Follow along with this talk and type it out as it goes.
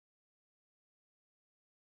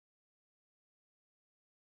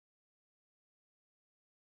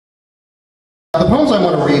The poems I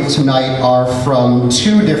want to read tonight are from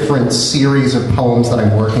two different series of poems that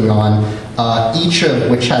I'm working on, each of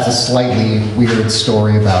which has a slightly weird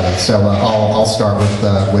story about it. So I'll start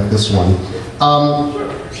with this one.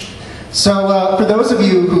 For those of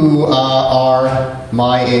you who are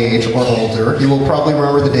my age or older, you will probably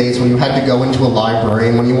remember the days when you had to go into a library,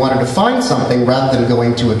 and when you wanted to find something, rather than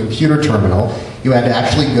going to a computer terminal, you had to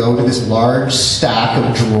actually go to this large stack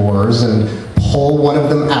of drawers and pull one of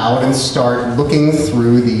them out and start looking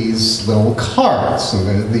through these little cards,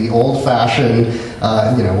 the old-fashioned,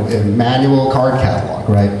 manual card catalog,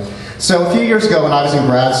 right? So a few years ago when I was in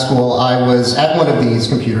grad school, I was at one of these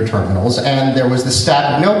computer terminals, and there was this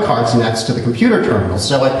stack of note cards next to the computer terminal,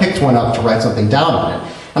 so I picked one up to write something down on it.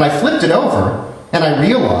 And I flipped it over, and I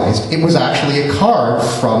realized it was actually a card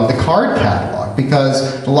from the card catalog,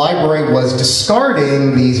 because the library was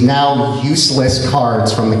discarding these now useless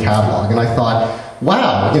cards from the catalog. And I thought,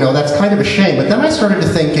 wow, that's kind of a shame. But then I started to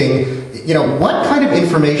thinking, what kind of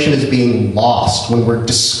information is being lost when we're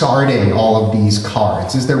discarding all of these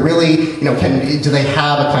cards? Is there really, do they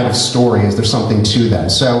have a kind of story? Is there something to them?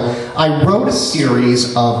 So I wrote a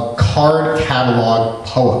series of card catalog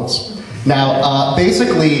poems. Now,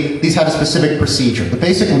 basically, these had a specific procedure. The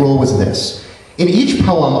basic rule was this. In each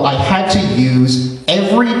poem, I had to use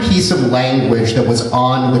every piece of language that was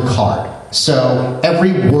on the card. So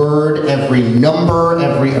every word, every number,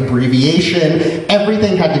 every abbreviation,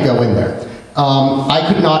 everything had to go in there. I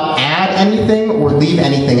could not add anything or leave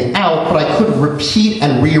anything out, but I could repeat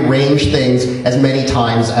and rearrange things as many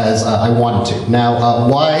times as I wanted to. Now,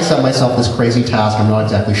 why I set myself this crazy task, I'm not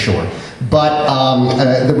exactly sure. But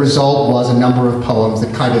the result was a number of poems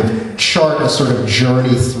that kind of chart a sort of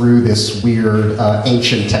journey through this weird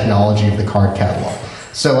ancient technology of the card catalog.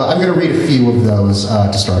 So I'm going to read a few of those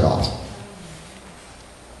to start off.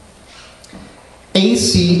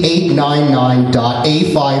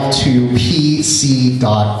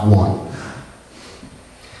 AC899.A52PC.1.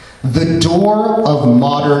 The door of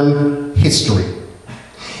modern history.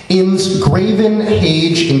 In's graven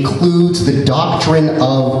page includes the doctrine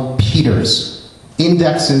of Peters,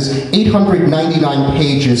 indexes 899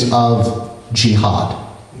 pages of jihad.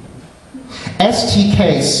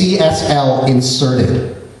 STK CSL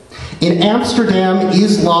inserted. In Amsterdam,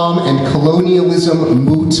 Islam and colonialism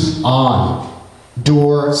moot on.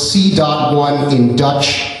 Door C.1 in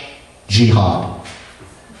Dutch, jihad.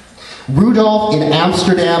 Rudolph in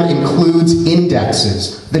Amsterdam includes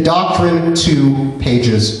indexes. The doctrine, 2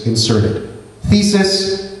 pages inserted.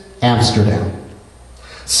 Thesis, Amsterdam.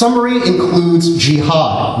 Summary includes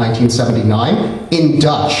jihad, 1979, in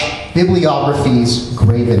Dutch, bibliographies,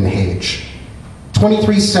 graven page.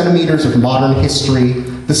 23 centimeters of modern history,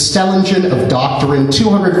 the Stellingen of Doctrine,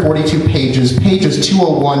 242 pages, pages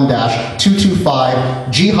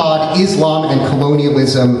 201-225, Jihad, Islam, and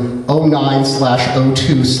Colonialism,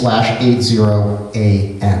 09/02/80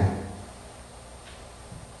 AM.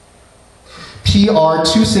 PR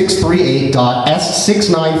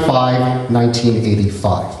 2638.S695,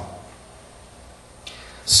 1985.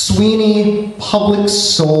 Sweeney, Public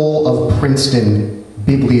Soul of Princeton,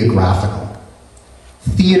 bibliographical.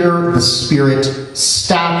 Theater, the Spirit,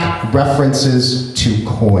 stack references to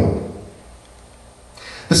coin.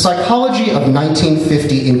 The Psychology of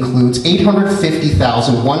 1950 includes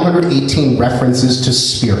 850,118 references to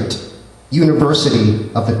spirit, University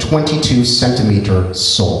of the 22-centimeter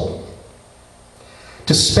soul.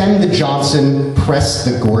 To spend the Johnson, press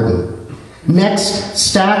the Gordon. Next,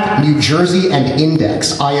 stack New Jersey and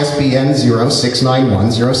index, ISBN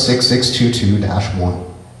 0691-06622-1.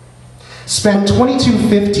 Spend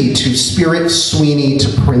 $22.50 to Spirit Sweeney to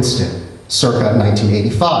Princeton, circa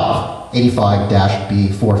 1985,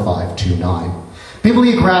 85-B4529.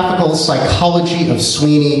 Bibliographical Psychology of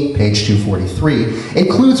Sweeney, page 243,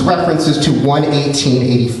 includes references to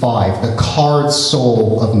 11885, the card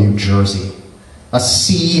soul of New Jersey. A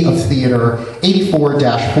C of Theater,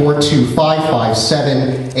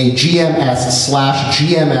 84-42557, a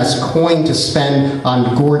GMS/GMS coin to spend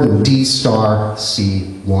on Gordon D. Star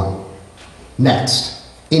C1. Next,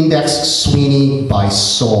 index Sweeney by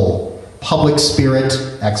Soul, Public Spirit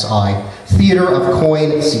XI, Theater of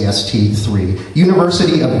Coin CST3,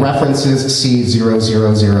 University of References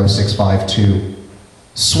C000652.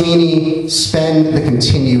 Sweeney, Spend the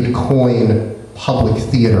Continued Coin, Public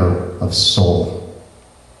Theater of Soul.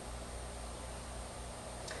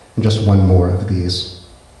 And just one more of these.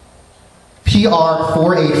 PR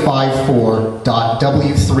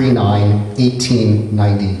 4854.W39,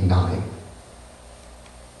 1899.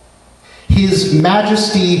 His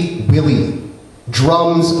Majesty Willie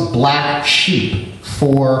drums black sheep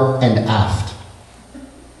fore and aft.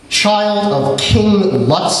 child of King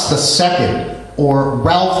Lutz II or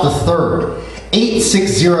Ralph III,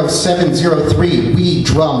 860703, we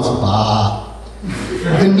drums, bah.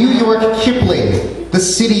 The New York Kipling, the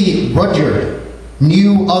city Rudyard,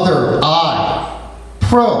 new other I,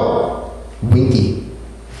 pro, Winky,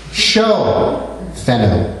 show,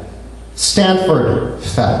 Fenno, Stanford,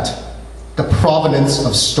 Felt, the provenance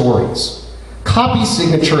of stories. Copy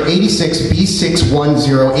signature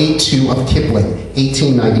 86B61082 of Kipling,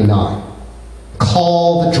 1899.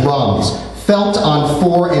 Call the drums, felt on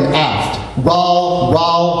fore and aft, roll,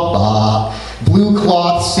 roll, ba. Blue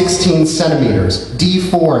cloth 16 centimeters,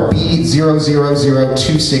 D4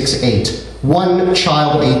 B000268. One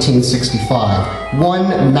child 1865,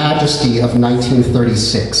 one majesty of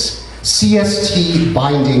 1936. CST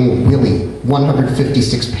binding Willie,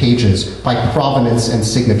 156 pages by provenance and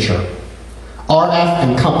signature. RF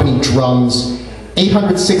and Company drums,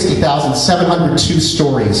 860,702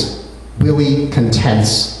 stories. Willie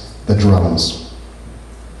contents the drums.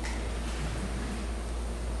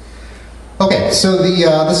 Okay, so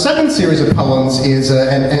the second series of poems is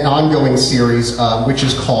an ongoing series which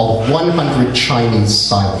is called 100 Chinese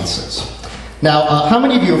Silences. Now, how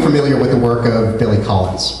many of you are familiar with the work of Billy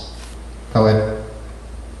Collins? Poet,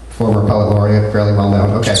 former poet laureate, fairly well known.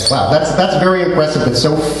 Okay, wow, that's very impressive that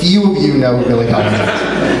so few of you know who Billy Collins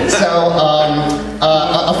is. So,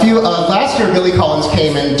 last year Billy Collins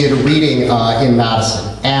came and did a reading in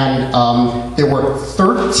Madison, and there were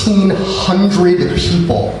 1,300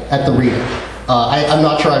 people at the reading. I'm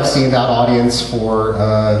not sure I've seen that audience for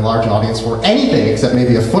large audience for anything except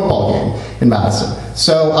maybe a football game in Madison.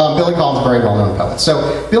 So Billy Collins is a very well-known poet. So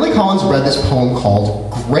Billy Collins read this poem called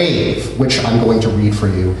Grave, which I'm going to read for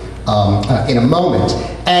you in a moment.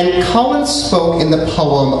 And Collins spoke in the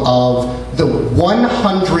poem of the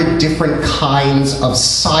 100 different kinds of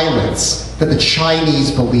silence that the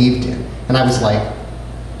Chinese believed in. And I was like,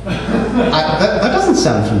 that doesn't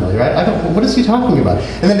sound familiar. I don't, what is he talking about?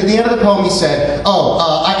 And then at the end of the poem he said,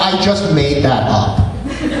 I just made that up.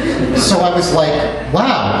 So I was like,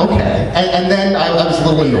 wow, okay. And then I was a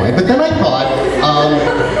little annoyed. But then I thought,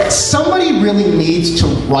 somebody really needs to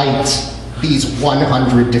write these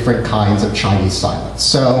 100 different kinds of Chinese silence.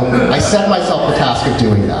 So I set myself the task of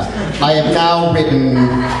doing that. I have now written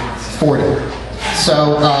 40.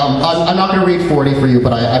 So I'm not going to read 40 for you,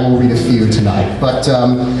 but I will read a few tonight. But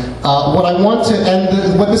what I want to,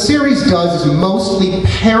 what the series does is mostly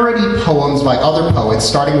parody poems by other poets,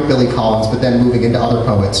 starting with Billy Collins, but then moving into other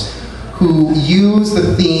poets, who use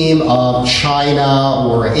the theme of China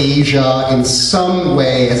or Asia in some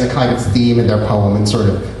way as a kind of theme in their poem and sort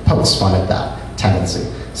of pokes fun at that tendency.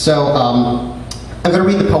 So I'm going to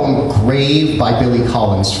read the poem Grave by Billy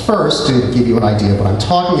Collins first to give you an idea of what I'm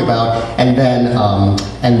talking about, and then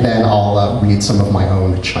I'll read some of my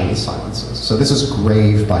own Chinese silences. So this is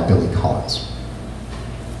Grave by Billy Collins.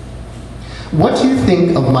 What do you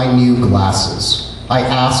think of my new glasses? I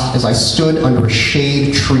asked as I stood under a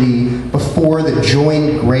shade tree before the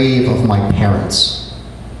joined grave of my parents.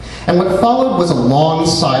 And what followed was a long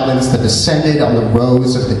silence that descended on the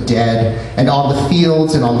rows of the dead, and on the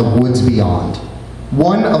fields and on the woods beyond.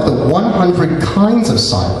 One of the 100 kinds of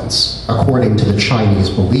silence, according to the Chinese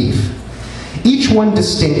belief. Each one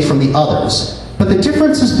distinct from the others, but the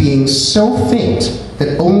differences being so faint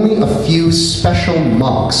that only a few special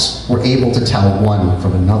monks were able to tell one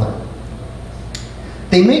from another.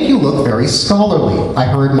 They make you look very scholarly, I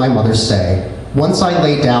heard my mother say, once I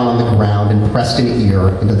lay down on the ground and pressed an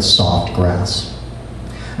ear into the soft grass.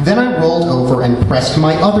 Then I rolled over and pressed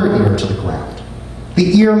my other ear to the ground,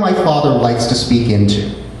 the ear my father likes to speak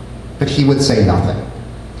into, but he would say nothing.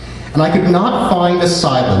 And I could not find a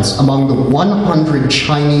silence among the 100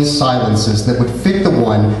 Chinese silences that would fit the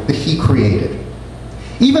one that he created,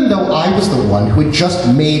 even though I was the one who had just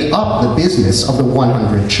made up the business of the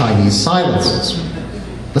 100 Chinese silences.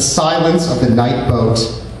 The silence of the night boat,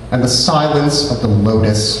 and the silence of the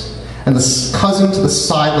lotus, and the cousin to the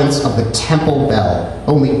silence of the temple bell,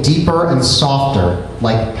 only deeper and softer,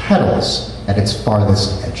 like petals at its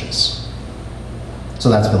farthest edges. So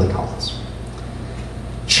that's Billy Collins.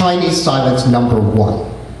 Chinese silence number 1.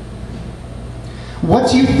 What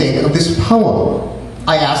do you think of this poem?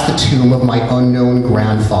 I asked the tomb of my unknown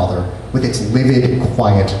grandfather with its livid,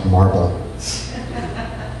 quiet marble.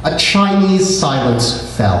 A Chinese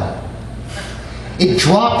silence fell. It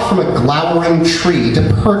dropped from a glowering tree to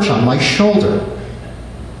perch on my shoulder.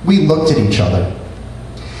 We looked at each other.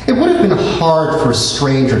 It would have been hard for a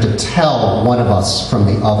stranger to tell one of us from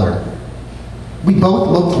the other. We both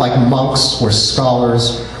looked like monks or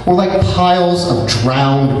scholars, or like piles of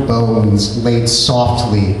drowned bones laid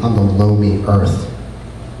softly on the loamy earth.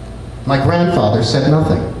 My grandfather said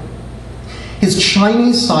nothing. His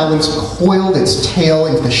Chinese silence coiled its tail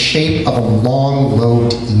into the shape of a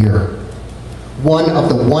long-lobed ear, one of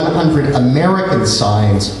the 100 American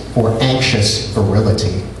signs for anxious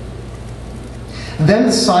virility. Then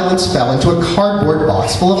the silence fell into a cardboard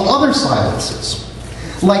box full of other silences.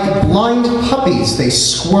 Like blind puppies, they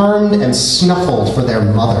squirmed and snuffled for their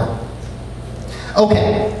mother.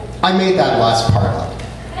 Okay, I made that last part up.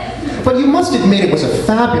 But you must admit it was a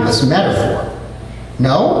fabulous metaphor.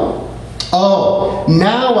 No? Oh,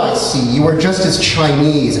 now I see you are just as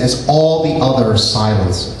Chinese as all the other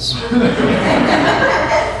silences.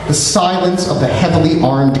 The silence of the heavily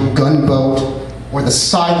armed gunboat, or the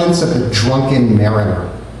silence of the drunken mariner,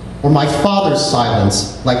 or my father's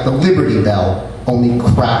silence, like the Liberty Bell, only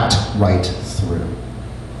cracked right through.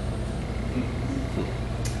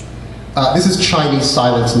 This is Chinese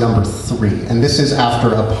silence number 3, and this is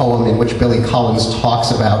after a poem in which Billy Collins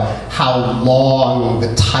talks about how long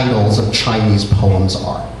the titles of Chinese poems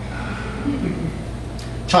are.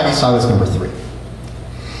 Chinese silence number 3.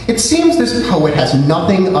 It seems this poet has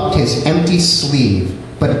nothing up to his empty sleeve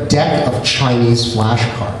but a deck of Chinese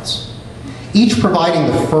flashcards, each providing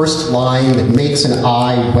the first line that makes an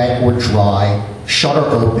eye wet or dry, shutter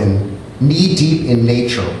open, knee-deep in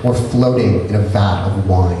nature, or floating in a vat of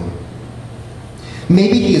wine.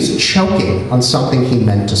 Maybe he is choking on something he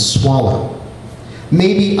meant to swallow.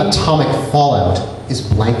 Maybe atomic fallout is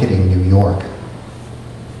blanketing New York.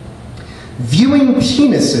 Viewing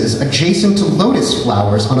penises adjacent to lotus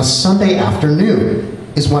flowers on a Sunday afternoon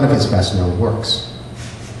is one of his best-known works.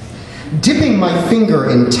 Dipping my finger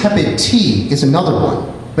in tepid tea is another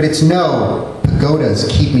one, but it's no, pagodas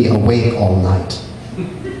keep me awake all night.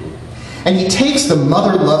 And he takes the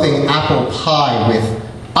mother-loving apple pie with,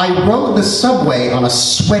 I rode the subway on a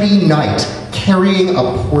sweaty night carrying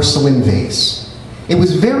a porcelain vase. It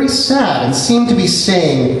was very sad and seemed to be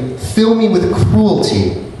saying, fill me with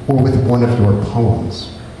cruelty or with one of your poems.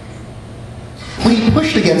 When he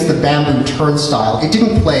pushed against the bamboo turnstile, it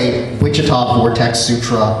didn't play Wichita Vortex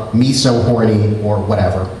Sutra, Me So Horny, or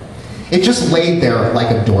whatever. It just laid there like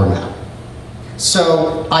a doormat.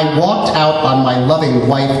 So I walked out on my loving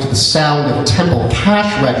wife to the sound of temple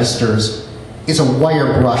cash registers is a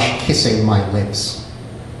wire brush kissing my lips.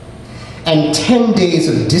 And 10 days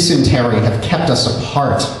of dysentery have kept us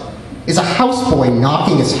apart. Is a houseboy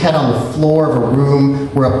knocking his head on the floor of a room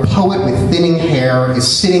where a poet with thinning hair is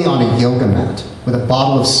sitting on a yoga mat with a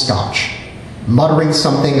bottle of scotch, muttering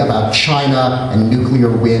something about China and nuclear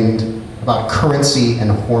wind, about currency and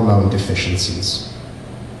hormone deficiencies.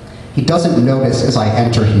 He doesn't notice as I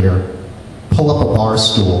enter here, pull up a bar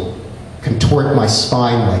stool, contort my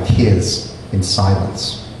spine like his in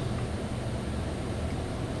silence.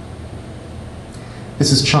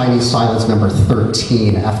 This is Chinese silence number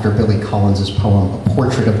 13 after Billy Collins' poem, A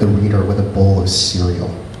Portrait of the Reader with a Bowl of Cereal.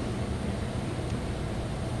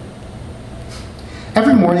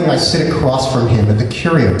 Every morning I sit across from him at the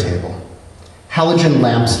curio table, halogen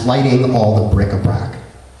lamps lighting all the bric-a-brac,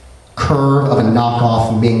 curve of a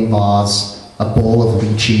knockoff Ming vase, a bowl of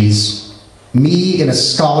lychees, me in a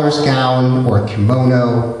scholar's gown or a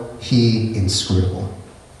kimono, he inscrutable.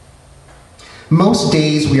 Most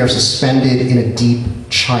days we are suspended in a deep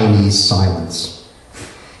Chinese silence.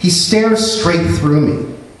 He stares straight through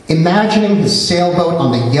me, imagining his sailboat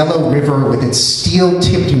on the yellow river with its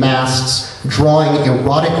steel-tipped masts drawing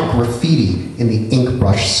erotic graffiti in the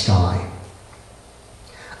ink-brush sky.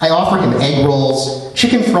 I offer him egg rolls,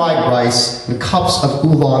 chicken fried rice, and cups of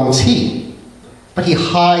oolong tea, but he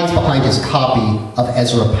hides behind his copy of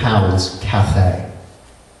Ezra Pound's Cathay.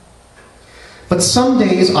 But some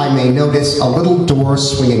days I may notice a little door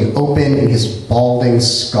swinging open in his balding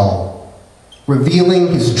skull, revealing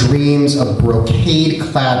his dreams of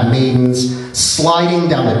brocade-clad maidens sliding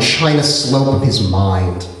down the china slope of his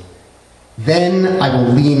mind. Then I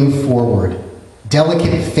will lean forward,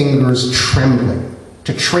 delicate fingers trembling,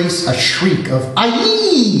 to trace a shriek of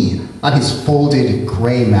 "Aye!" on his folded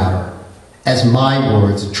gray matter, as my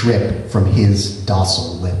words drip from his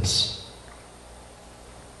docile lips.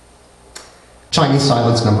 Chinese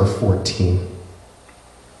silence number 14.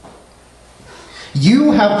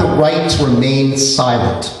 You have the right to remain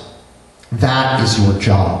silent. That is your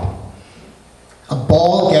job. A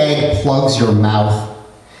ball gag plugs your mouth,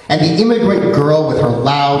 and the immigrant girl with her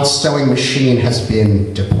loud sewing machine has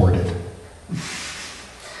been deported.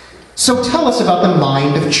 So tell us about the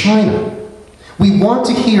mind of China. We want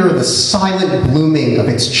to hear the silent blooming of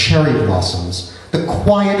its cherry blossoms, the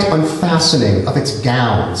quiet unfastening of its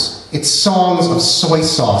gowns, its songs of soy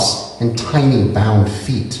sauce and tiny bound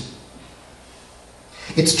feet.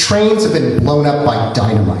 Its trains have been blown up by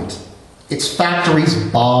dynamite, its factories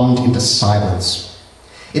bombed into silence.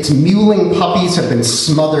 Its mewling puppies have been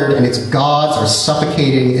smothered and its gods are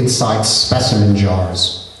suffocating inside specimen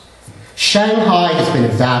jars. Shanghai has been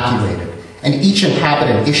evacuated and each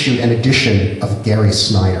inhabitant issued an edition of Gary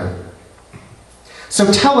Snyder.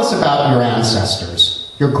 So tell us about your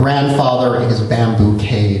ancestors, your grandfather in his bamboo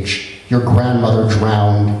cage, your grandmother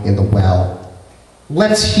drowned in the well.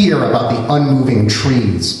 Let's hear about the unmoving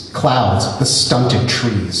trees, clouds, the stunted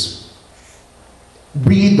trees.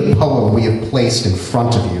 Read the poem we have placed in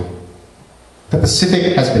front of you. The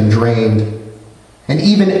Pacific has been drained, and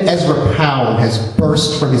even Ezra Pound has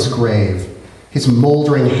burst from his grave, his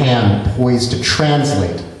moldering hand poised to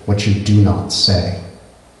translate what you do not say.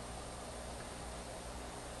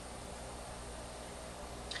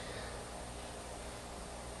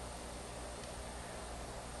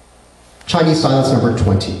 Chinese silence number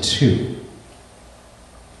 22.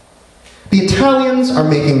 The Italians are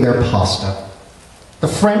making their pasta. The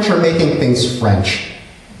French are making things French.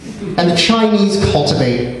 And the Chinese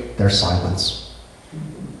cultivate their silence.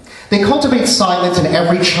 They cultivate silence in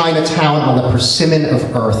every Chinatown on the persimmon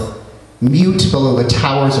of earth, mute below the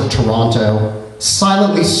towers of Toronto,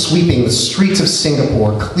 silently sweeping the streets of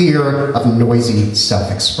Singapore clear of noisy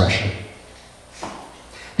self-expression.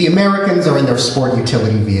 The Americans are in their sport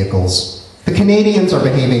utility vehicles. The Canadians are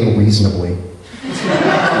behaving reasonably.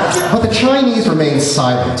 But the Chinese remain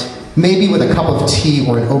silent, maybe with a cup of tea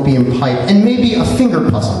or an opium pipe, and maybe a finger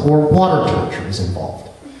puzzle or water torture is involved.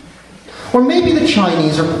 Or maybe the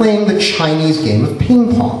Chinese are playing the Chinese game of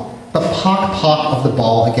ping pong, the pock-pock of the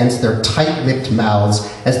ball against their tight-lipped mouths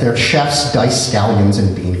as their chefs dice scallions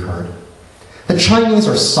and bean curd. The Chinese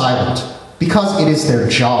are silent because it is their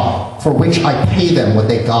job, for which I pay them what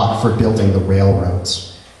they got for building the railroads.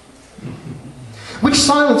 Which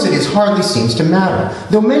silence it is hardly seems to matter,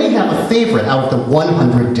 though many have a favorite out of the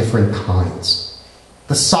 100 different kinds.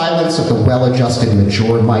 The silence of the well-adjusted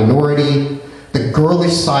minority, the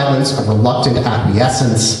girlish silence of reluctant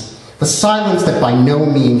acquiescence, the silence that by no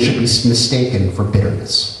means should be mistaken for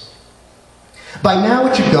bitterness. By now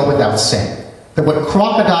it should go without saying that what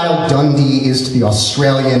Crocodile Dundee is to the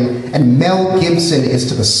Australian and Mel Gibson is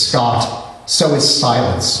to the Scot, so is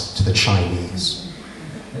silence to the Chinese.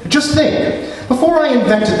 Just think, before I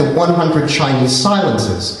invented the 100 Chinese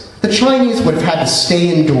silences, the Chinese would have had to stay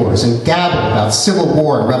indoors and gabble about civil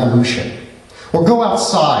war and revolution, or go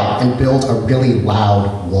outside and build a really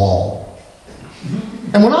loud wall.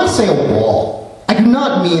 And when I say a wall, I do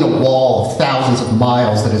not mean a wall of thousands of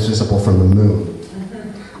miles that is visible from the moon.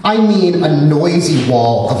 I mean a noisy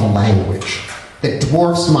wall of language that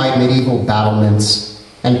dwarfs my medieval battlements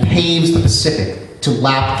and paves the Pacific to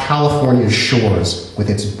lap California's shores with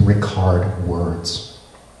its brick-hard words.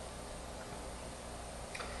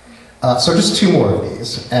 So just two more of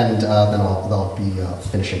these, and then I'll be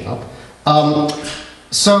finishing up.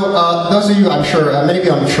 Those of you, I'm sure, many of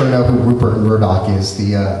you I'm sure know who Rupert Murdoch is,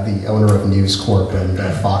 the owner of News Corp and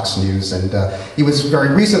Fox News, and he was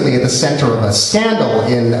very recently at the center of a scandal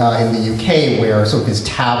in the UK where some of his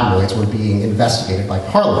tabloids were being investigated by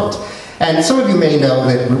Parliament. And some of you may know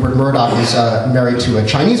that Rupert Murdoch is married to a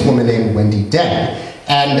Chinese woman named Wendy Deng.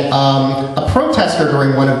 And a protester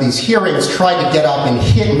during one of these hearings tried to get up and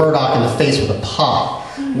hit Murdoch in the face with a pot.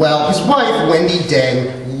 Well, his wife, Wendy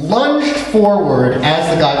Deng, lunged forward as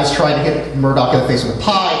the guy was trying to hit Murdoch in the face with a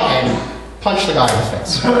pie and punched the guy in the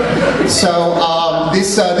face. So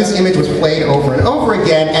this image was played over and over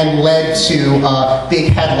again and led to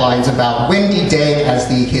big headlines about Wendy Deng as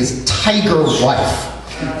his tiger wife.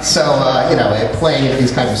 So, playing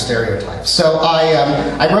these kinds of stereotypes. So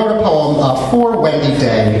I wrote a poem for Wendy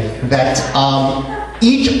Deng that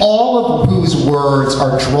all of whose words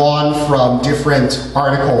are drawn from different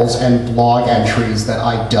articles and blog entries that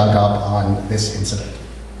I dug up on this incident.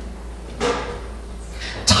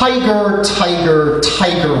 Tiger, tiger,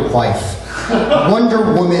 tiger wife.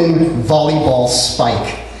 Wonder Woman volleyball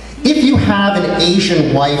spike. If you have an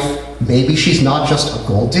Asian wife, maybe she's not just a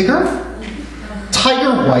gold digger?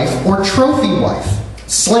 Tiger wife or trophy wife,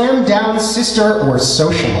 slam down sister or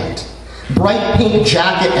socialite, bright pink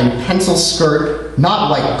jacket and pencil skirt,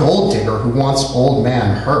 not like gold digger who wants old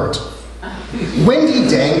man hurt. Wendy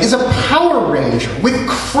Deng is a Power Ranger with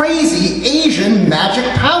crazy Asian magic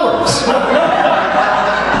powers.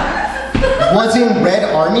 Was in Red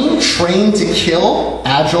Army, trained to kill,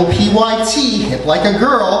 agile PYT, hit like a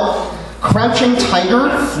girl, crouching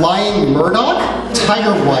tiger, flying Murdoch,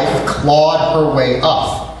 tiger wife clawed her way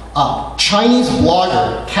up. Chinese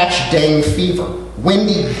blogger, catch Deng fever.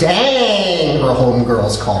 Wendy Dang, her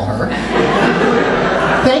homegirls call her.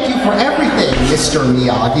 Thank you for everything, Mr.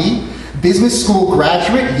 Miyagi. Business school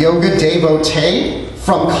graduate, yoga devotee,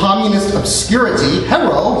 from communist obscurity,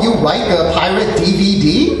 hero, you like a pirate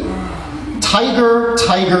DVD? Tiger,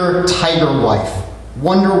 tiger, tiger wife,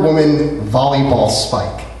 Wonder Woman volleyball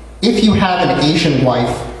spike. If you have an Asian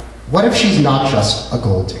wife, what if she's not just a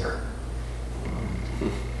gold digger?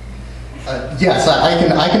 Yes,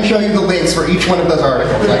 I can show you the links for each one of those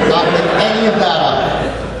articles. I've not made any of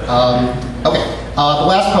that up. Okay. The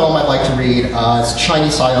last poem I'd like to read is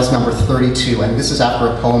Chinese Idols number 32, and this is after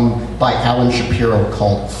a poem by Alan Shapiro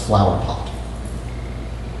called Flower Pot.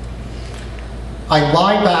 I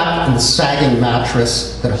lie back in the sagging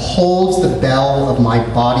mattress that holds the bell of my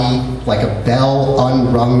body like a bell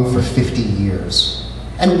unrung for 50 years,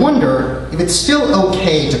 and wonder if it's still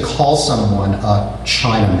okay to call someone a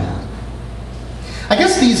Chinaman. I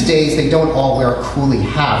guess these days they don't all wear coolie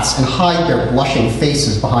hats and hide their blushing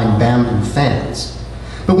faces behind bamboo fans.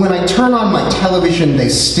 But when I turn on my television, they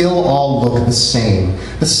still all look the same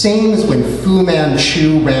as when Fu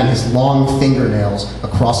Manchu ran his long fingernails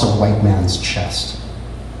across a white man's chest.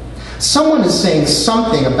 Someone is saying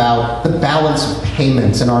something about the balance of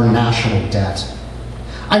payments in our national debt.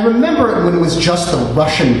 I remember it when it was just the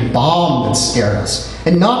Russian bomb that scared us,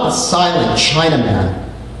 and not the silent Chinaman.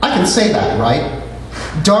 I can say that, right?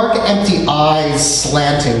 Dark, empty eyes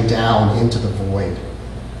slanting down into the void.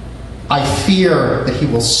 I fear that he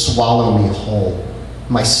will swallow me whole.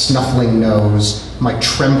 My snuffling nose, my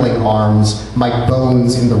trembling arms, my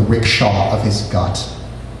bones in the rickshaw of his gut.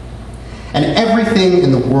 And everything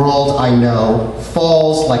in the world I know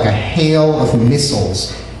falls like a hail of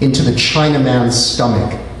missiles into the Chinaman's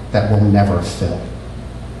stomach that will never fill.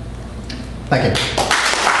 Thank you.